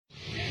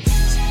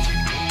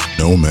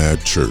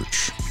Nomad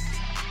Church.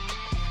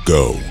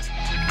 Go.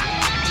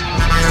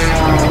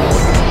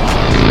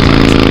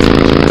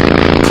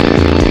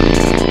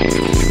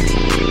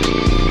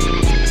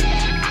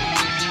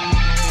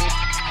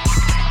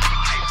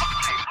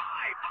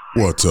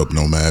 What's up,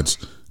 Nomads?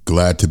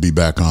 Glad to be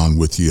back on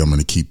with you. I'm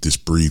going to keep this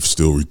brief,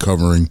 still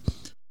recovering,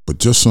 but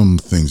just some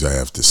things I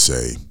have to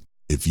say.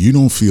 If you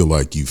don't feel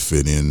like you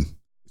fit in,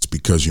 it's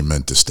because you're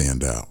meant to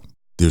stand out.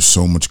 There's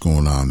so much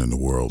going on in the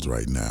world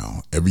right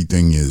now.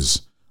 Everything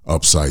is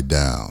upside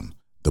down.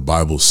 The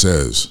Bible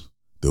says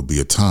there'll be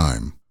a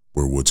time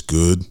where what's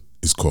good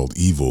is called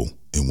evil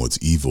and what's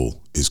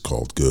evil is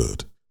called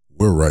good.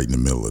 We're right in the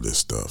middle of this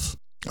stuff.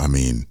 I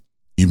mean,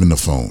 even the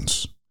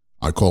phones.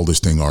 I call this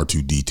thing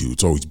R2D2.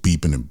 It's always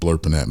beeping and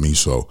blurping at me,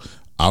 so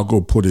I'll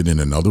go put it in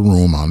another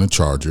room on a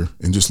charger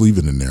and just leave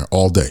it in there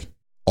all day.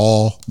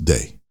 All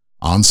day.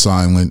 On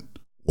silent,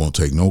 won't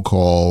take no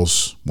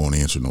calls, won't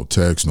answer no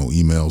texts, no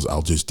emails.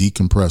 I'll just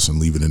decompress and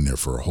leave it in there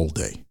for a whole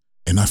day.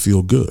 And I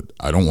feel good.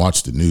 I don't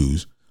watch the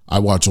news. I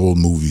watch old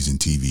movies and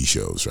TV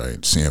shows,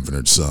 right? Sanford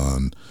and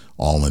Son,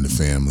 All in the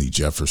Family,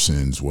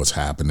 Jeffersons, What's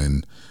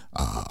Happening.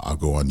 I'll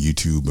go on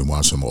YouTube and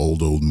watch some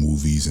old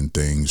movies and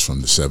things from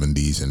the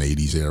 70s and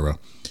 80s era.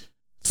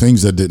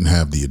 Things that didn't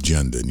have the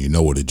agenda, and you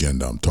know what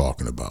agenda I'm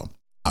talking about.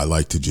 I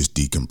like to just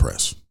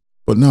decompress.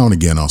 But now and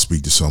again, I'll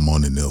speak to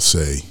someone and they'll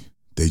say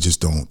they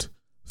just don't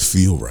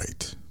feel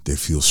right. They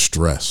feel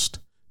stressed.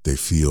 They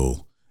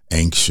feel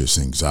anxious,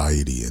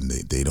 anxiety, and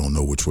they don't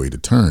know which way to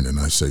turn. And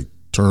I say,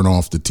 turn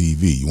off the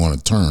TV. You want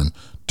to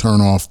turn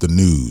off the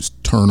news,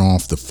 turn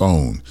off the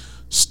phone,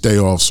 stay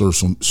off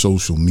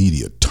social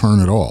media,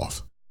 turn it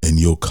off, and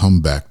you'll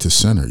come back to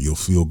center. You'll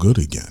feel good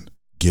again.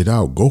 Get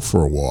out, go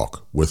for a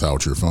walk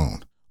without your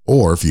phone.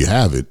 Or if you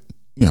have it,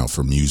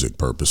 for music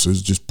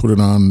purposes, just put it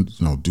on,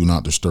 do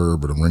not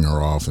disturb or the ringer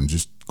off and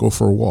just go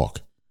for a walk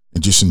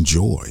and just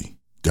enjoy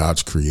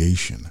God's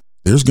creation.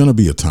 There's going to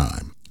be a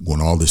time when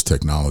all this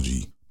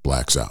technology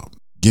blacks out.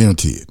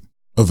 Guarantee it.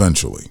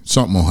 Eventually,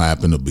 something will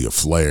happen. There'll be a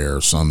flare.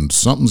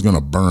 Something's going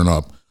to burn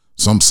up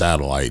some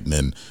satellite, and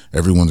then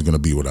everyone's going to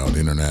be without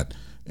internet,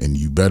 and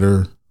you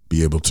better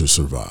be able to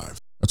survive.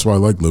 That's why I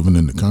like living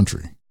in the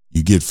country.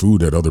 You get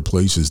food at other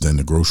places than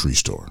the grocery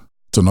store.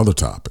 It's another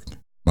topic.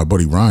 My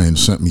buddy Ryan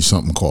sent me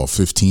something called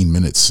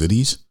 15-minute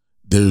cities.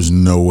 There's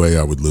no way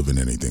I would live in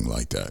anything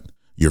like that.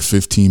 You're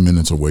 15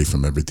 minutes away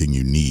from everything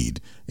you need,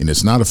 and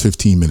it's not a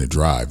 15-minute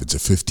drive. It's a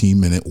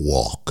 15-minute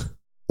walk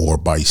or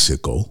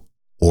bicycle,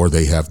 or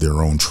they have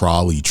their own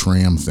trolley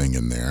tram thing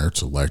in there.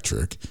 It's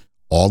electric.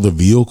 All the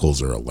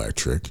vehicles are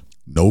electric.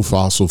 No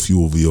fossil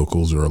fuel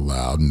vehicles are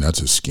allowed, and that's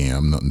a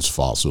scam. Nothing's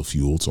fossil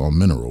fuel. It's all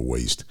mineral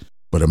waste.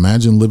 But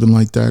imagine living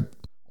like that.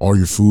 All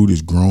your food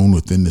is grown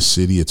within the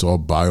city. It's all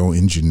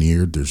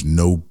bioengineered. There's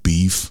no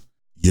beef.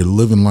 You're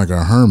living like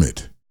a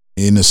hermit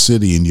in a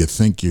city, and you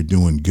think you're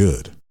doing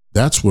good.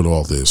 That's what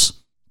all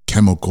this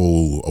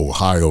chemical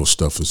Ohio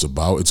stuff is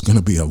about. It's going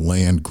to be a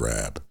land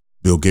grab.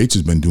 Bill Gates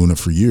has been doing it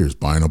for years,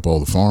 buying up all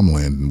the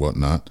farmland and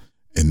whatnot,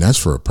 and that's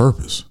for a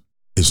purpose.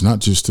 It's not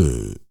just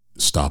to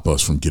stop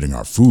us from getting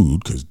our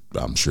food, because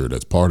I'm sure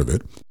that's part of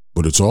it,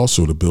 but it's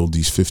also to build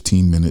these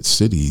 15-minute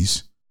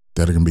cities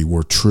that are going to be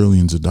worth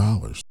trillions of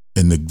dollars.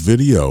 In the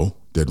video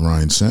that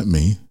Ryan sent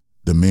me,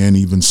 the man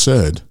even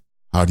said,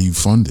 how do you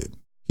fund it?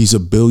 He's a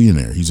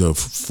billionaire. He's a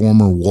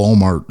former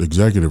Walmart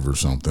executive or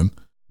something,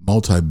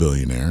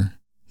 multi-billionaire.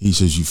 He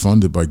says you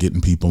fund it by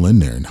getting people in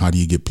there. And how do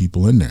you get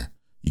people in there?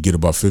 You get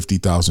about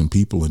 50,000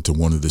 people into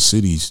one of the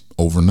cities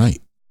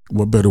overnight.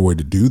 What better way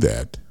to do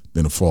that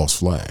than a false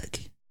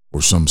flag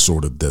or some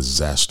sort of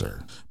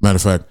disaster? Matter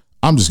of fact,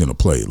 I'm just going to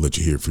play it, let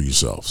you hear it for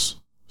yourselves.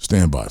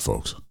 Stand by,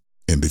 folks.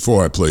 And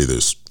before I play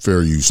this,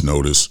 fair use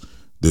notice,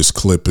 this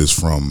clip is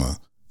from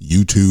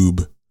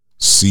YouTube.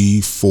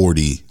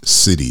 C40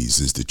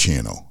 Cities is the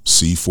channel.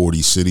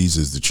 C40 Cities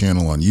is the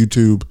channel on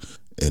YouTube.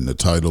 And the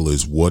title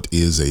is, What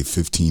is a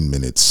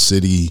 15-Minute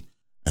City?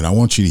 And I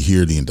want you to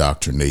hear the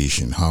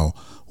indoctrination, how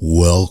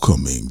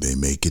welcoming they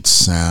make it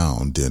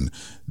sound. And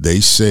they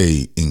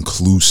say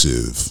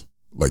inclusive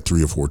like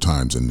 3 or 4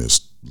 times in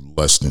this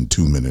less than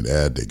 2-minute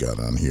ad they got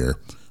on here.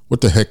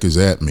 What the heck does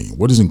that mean?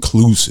 What is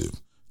inclusive?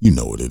 You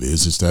know what it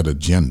is. It's that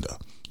agenda.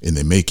 And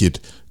they make it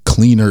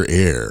cleaner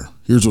air.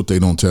 Here's what they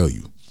don't tell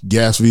you.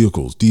 Gas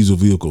vehicles, diesel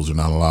vehicles are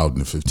not allowed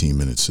in a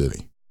 15-minute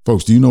city.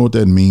 Folks, do you know what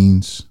that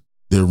means?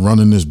 They're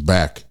running this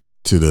back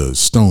to the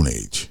Stone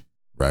Age,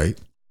 right?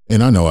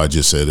 And I know I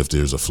just said if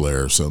there's a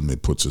flare or something,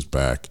 it puts us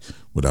back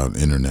without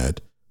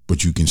internet,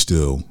 but you can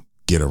still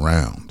get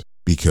around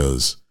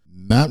because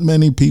not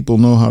many people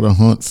know how to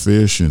hunt,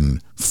 fish,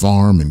 and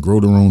farm and grow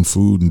their own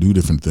food and do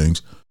different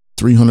things.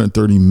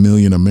 330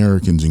 million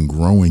Americans and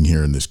growing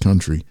here in this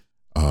country.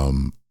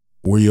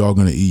 Where are y'all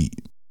going to eat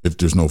if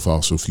there's no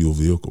fossil fuel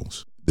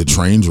vehicles? The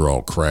trains are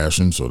all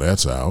crashing, so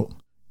that's out.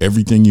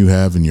 Everything you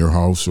have in your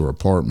house or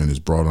apartment is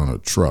brought on a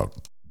truck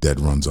that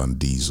runs on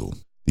diesel.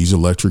 These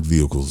electric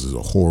vehicles is a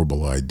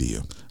horrible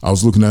idea. I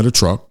was looking at a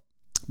truck,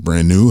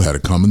 brand new, had a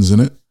Cummins in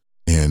it,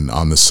 and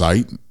on the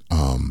site,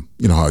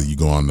 you know how you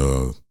go on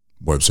the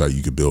website.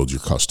 You could build your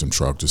custom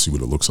truck to see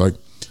what it looks like.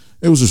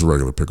 It was just a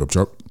regular pickup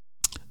truck.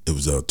 It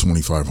was a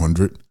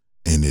 2500,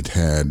 and it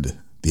had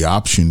the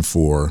option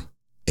for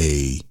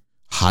a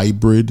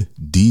hybrid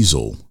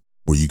diesel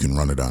where you can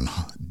run it on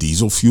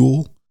diesel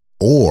fuel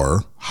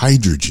or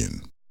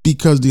hydrogen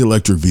because the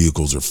electric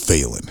vehicles are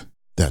failing.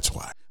 That's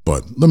why.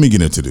 But let me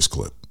get into this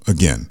clip.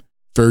 Again,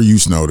 fair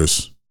use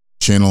notice.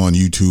 Channel on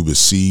YouTube is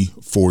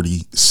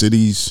C40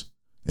 Cities,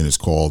 and it's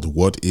called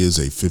What is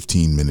a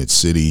 15-Minute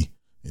City?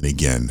 And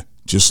again,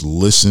 just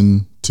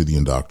listen to the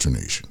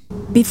indoctrination.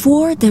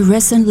 Before the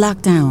recent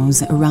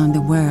lockdowns around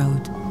the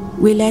world,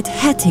 we led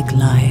hectic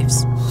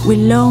lives with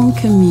long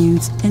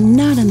commutes and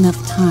not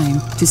enough time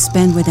to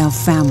spend with our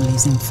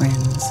families and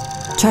friends.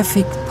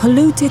 Traffic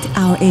polluted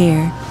our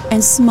air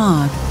and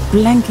smog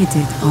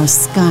blanketed our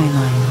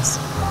skylines.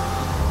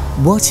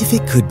 What if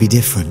it could be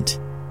different?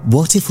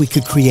 What if we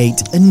could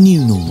create a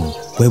new normal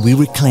where we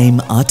reclaim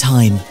our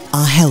time,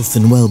 our health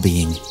and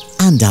well-being,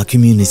 and our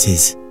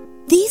communities?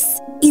 This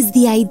is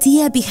the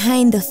idea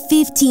behind the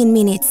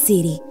 15-Minute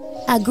City,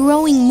 a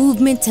growing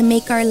movement to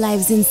make our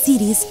lives in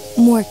cities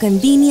more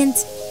convenient,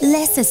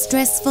 less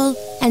stressful,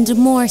 and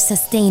more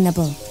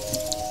sustainable.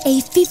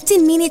 A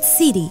 15-minute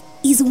city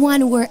is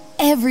one where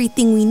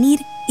everything we need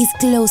is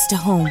close to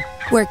home,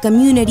 where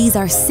communities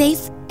are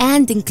safe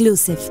and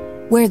inclusive,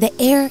 where the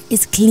air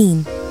is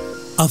clean.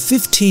 A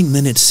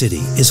 15-minute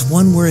city is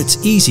one where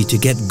it's easy to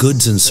get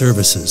goods and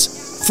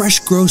services. Fresh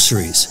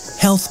groceries,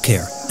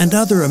 healthcare, and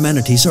other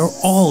amenities are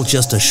all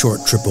just a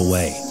short trip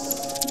away.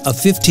 A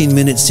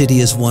 15-minute city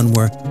is one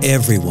where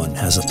everyone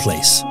has a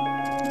place.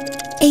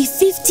 A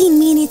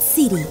 15-minute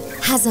city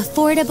has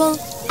affordable,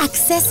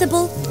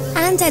 accessible,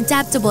 and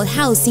adaptable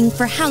housing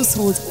for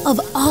households of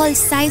all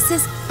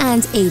sizes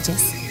and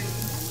ages.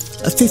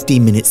 A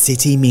 15-minute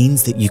city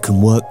means that you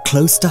can work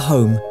close to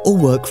home or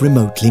work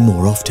remotely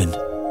more often.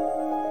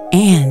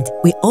 And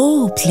we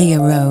all play a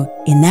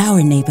role in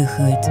our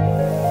neighborhood.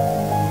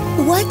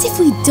 What if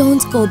we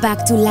don't go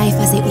back to life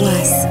as it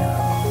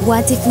was?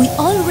 What if we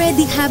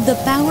already have the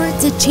power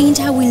to change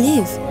how we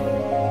live?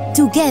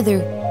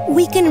 Together,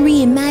 we can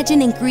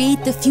reimagine and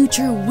create the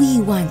future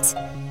we want.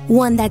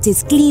 One that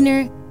is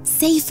cleaner,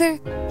 safer,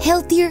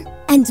 healthier,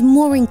 and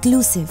more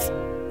inclusive,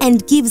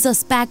 and gives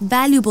us back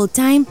valuable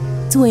time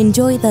to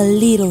enjoy the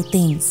little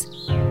things.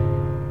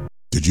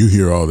 Did you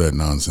hear all that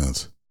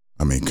nonsense?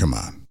 I mean, come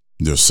on.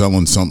 They're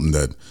selling something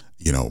that,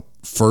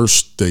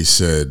 first they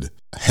said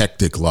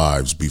hectic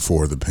lives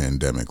before the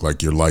pandemic,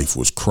 like your life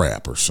was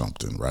crap or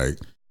something, right?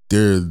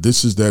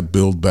 This is that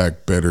Build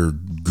Back Better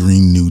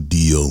Green New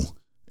Deal,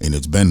 and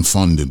it's been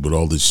funded with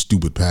all these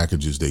stupid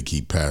packages they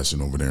keep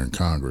passing over there in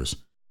Congress.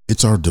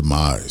 It's our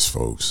demise,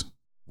 folks.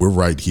 We're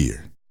right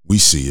here. We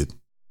see it.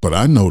 But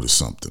I noticed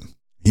something.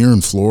 Here in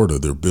Florida,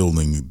 they're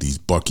building these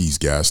Buc-ee's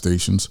gas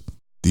stations.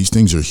 These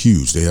things are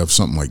huge. They have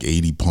something like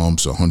 80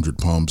 pumps, 100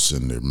 pumps,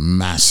 and they're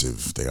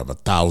massive. They have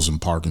 1,000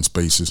 parking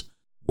spaces.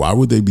 Why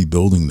would they be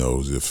building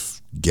those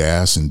if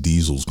gas and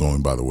diesel's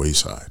going by the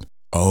wayside?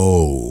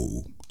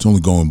 Oh, it's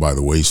only going by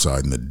the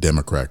wayside in the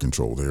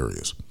Democrat-controlled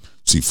areas.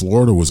 See,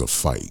 Florida was a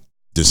fight.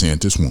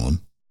 DeSantis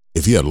won.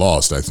 If he had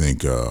lost, I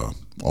think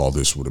all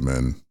this would have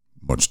been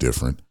much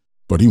different.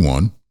 But he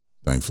won,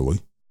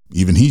 thankfully.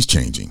 Even he's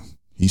changing.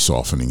 He's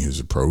softening his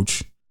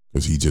approach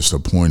because he just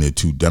appointed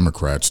 2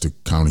 Democrats to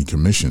county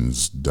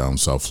commissions down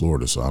South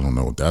Florida. So I don't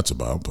know what that's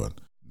about, but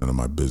none of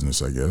my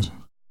business, I guess.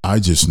 I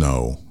just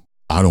know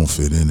I don't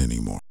fit in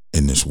anymore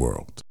in this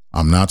world.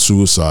 I'm not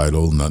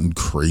suicidal, nothing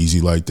crazy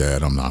like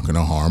that. I'm not going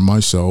to harm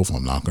myself.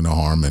 I'm not going to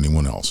harm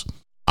anyone else.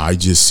 I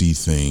just see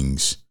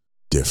things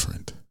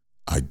different.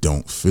 I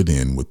don't fit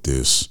in with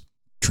this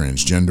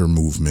transgender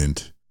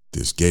movement,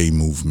 this gay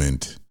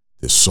movement,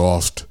 this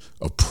soft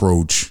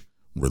approach.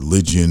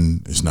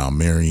 Religion is now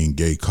marrying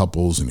gay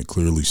couples, and it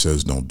clearly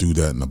says don't do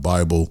that in the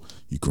Bible.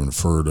 You can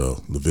refer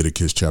to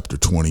Leviticus chapter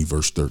 20,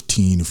 verse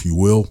 13, if you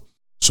will.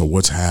 So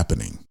what's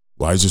happening?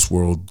 Why is this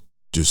world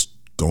just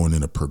going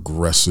in a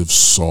progressive,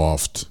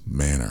 soft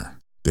manner?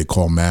 They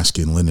call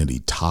masculinity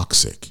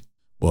toxic.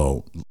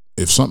 Well,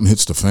 if something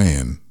hits the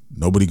fan,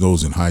 nobody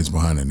goes and hides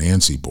behind a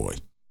Nancy boy.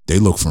 They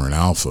look for an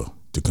alpha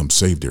to come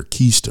save their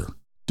keister.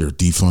 They're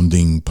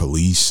defunding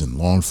police and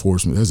law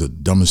enforcement. That's the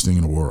dumbest thing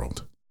in the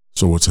world.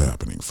 So what's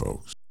happening,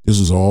 folks? This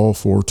is all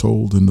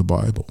foretold in the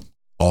Bible,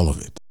 all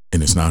of it.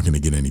 And it's not going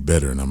to get any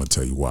better, and I'm going to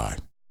tell you why.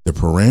 The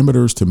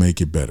parameters to make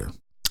it better.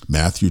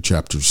 Matthew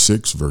chapter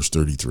 6, verse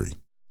 33.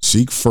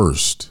 Seek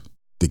first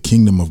the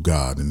kingdom of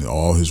God and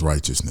all his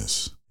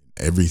righteousness.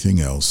 Everything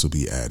else will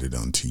be added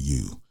unto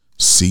you.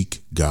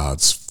 Seek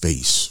God's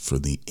face for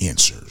the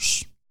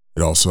answers.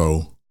 It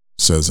also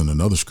says in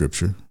another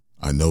scripture,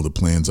 I know the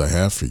plans I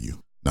have for you,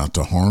 not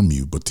to harm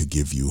you, but to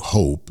give you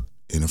hope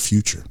in a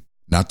future.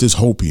 Not this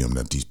hopium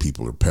that these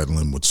people are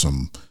peddling with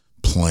some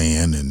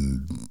plan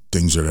and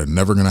things that are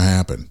never going to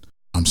happen.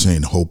 I'm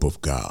saying hope of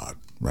God,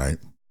 right?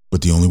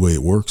 But the only way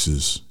it works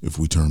is if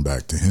we turn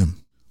back to him.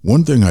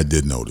 One thing I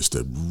did notice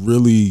that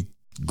really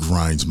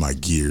grinds my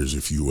gears,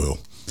 if you will.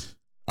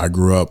 I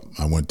grew up,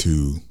 I went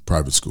to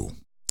private school,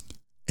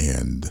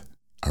 and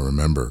I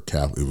remember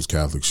it was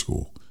Catholic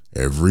school.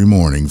 Every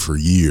morning for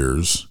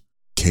years,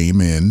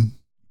 came in,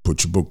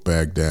 put your book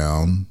bag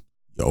down,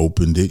 you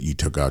opened it, you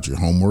took out your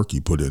homework,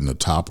 you put it in the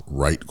top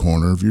right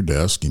corner of your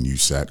desk, and you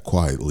sat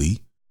quietly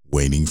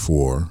waiting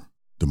for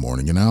the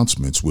morning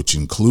announcements, which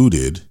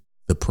included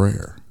the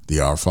prayer, the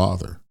Our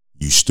Father.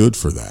 You stood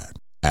for that.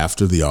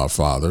 After the Our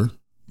Father,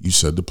 you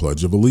said the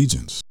Pledge of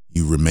Allegiance.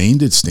 You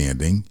remained it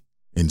standing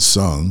and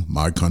sung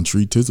My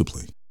Country to the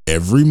Plea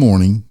every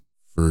morning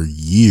for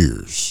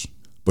years.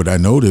 But I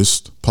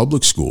noticed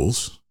public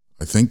schools,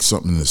 I think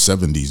something in the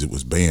 70s it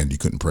was banned. You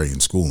couldn't pray in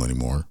school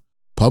anymore.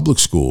 Public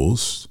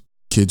schools,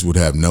 kids would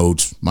have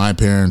notes. My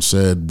parents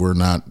said we're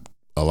not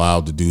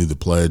allowed to do the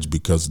pledge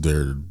because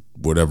they're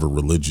whatever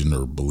religion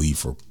or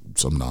belief or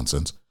some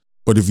nonsense.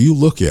 But if you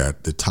look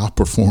at the top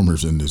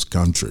performers in this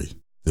country,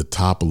 the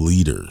top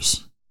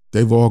leaders,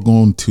 they've all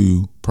gone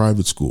to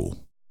private school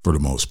for the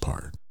most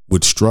part,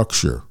 with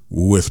structure,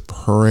 with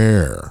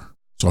prayer.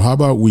 So how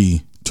about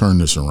we turn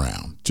this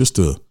around? Just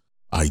an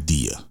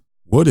idea.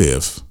 What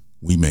if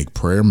we make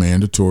prayer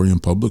mandatory in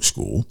public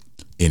school,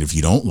 and if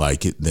you don't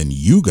like it, then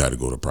you got to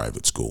go to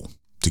private school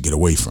to get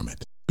away from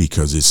it?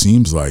 Because it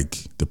seems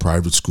like the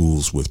private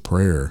schools with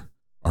prayer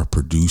are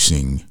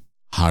producing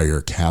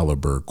higher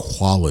caliber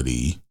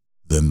quality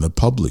than the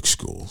public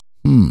schools.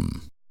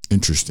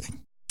 Interesting.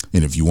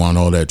 And if you want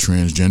all that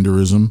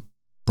transgenderism,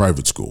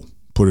 private school,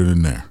 put it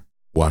in there.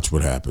 Watch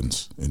what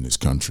happens in this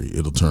country.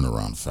 It'll turn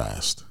around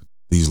fast.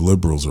 These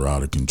liberals are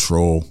out of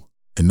control,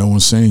 and no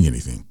one's saying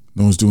anything.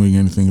 No one's doing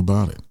anything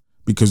about it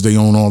because they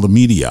own all the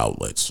media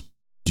outlets.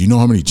 Do you know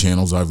how many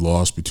channels I've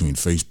lost between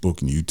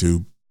Facebook and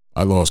YouTube?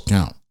 I lost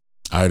count.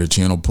 I had a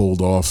channel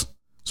pulled off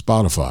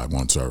Spotify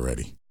once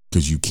already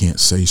because you can't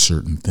say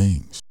certain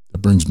things. That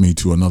brings me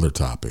to another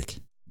topic.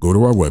 Go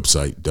to our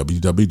website,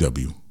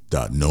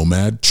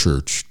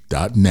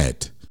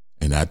 www.nomadchurch.net,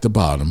 and at the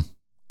bottom,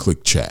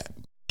 click chat.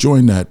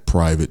 Join that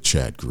private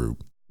chat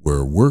group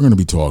where we're going to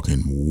be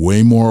talking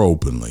way more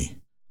openly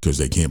because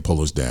they can't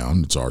pull us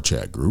down. It's our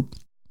chat group.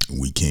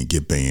 We can't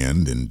get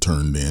banned and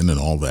turned in and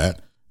all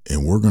that.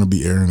 And we're going to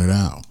be airing it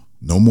out.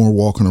 No more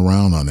walking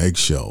around on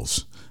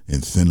eggshells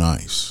and thin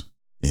ice.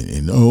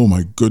 And oh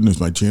my goodness,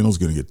 my channel's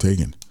going to get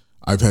taken.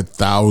 I've had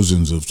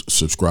thousands of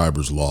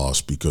subscribers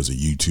lost because of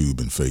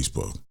YouTube and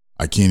Facebook.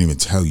 I can't even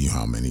tell you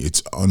how many.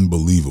 It's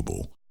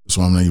unbelievable.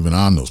 So I'm not even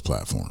on those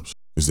platforms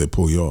because they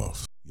pull you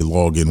off. You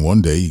log in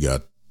one day, you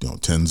got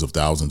tens of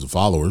thousands of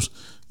followers.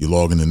 You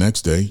log in the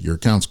next day, your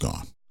account's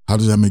gone. How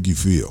does that make you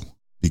feel?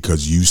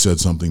 Because you said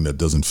something that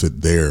doesn't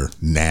fit their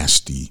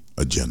nasty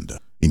agenda.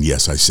 And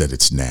yes, I said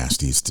it's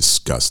nasty. It's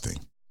disgusting.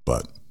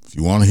 But if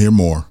you want to hear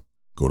more,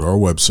 go to our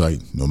website,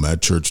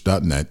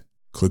 nomadchurch.net.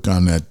 Click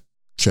on that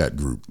chat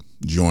group.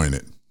 Join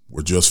it.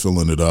 We're just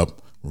filling it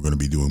up. We're going to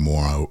be doing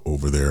more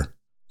over there.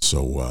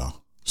 So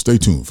stay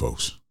tuned,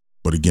 folks.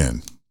 But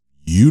again,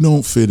 you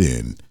don't fit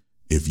in.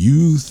 If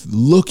you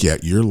look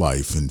at your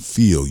life and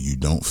feel you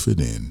don't fit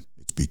in,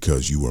 it's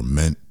because you were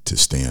meant to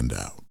stand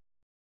out.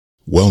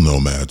 Well,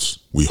 Nomads,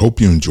 we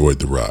hope you enjoyed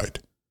the ride.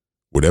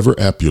 Whatever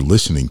app you're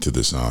listening to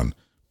this on,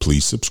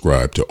 please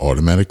subscribe to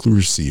automatically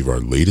receive our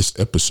latest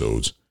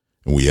episodes,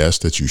 and we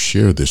ask that you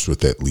share this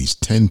with at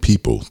least 10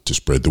 people to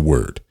spread the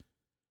word.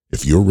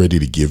 If you're ready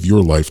to give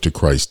your life to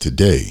Christ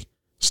today,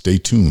 stay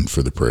tuned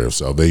for the prayer of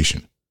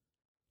salvation.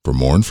 For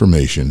more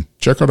information,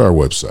 check out our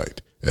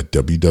website at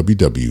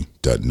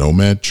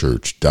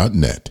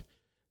www.nomadchurch.net.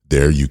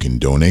 There you can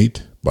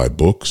donate, buy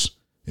books,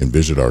 and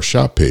visit our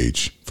shop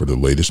page for the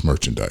latest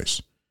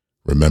merchandise.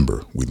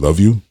 Remember, we love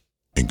you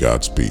and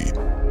Godspeed.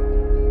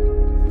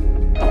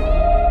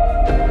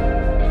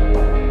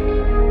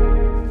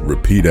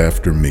 Repeat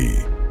after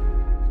me.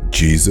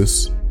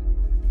 Jesus,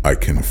 I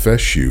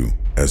confess you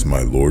as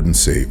my Lord and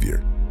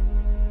Savior.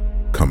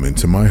 Come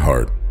into my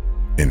heart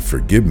and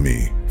forgive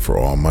me for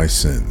all my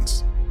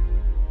sins.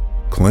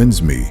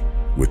 Cleanse me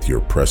with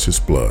your precious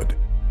blood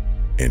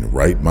and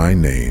write my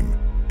name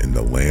in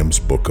the Lamb's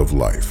Book of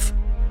Life.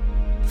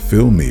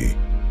 Fill me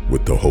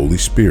with the Holy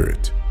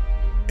Spirit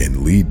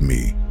and lead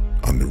me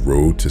on the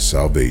road to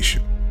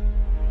salvation.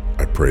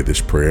 I pray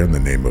this prayer in the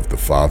name of the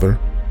Father,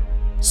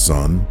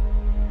 Son,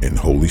 and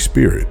Holy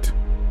Spirit.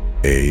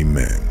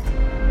 Amen.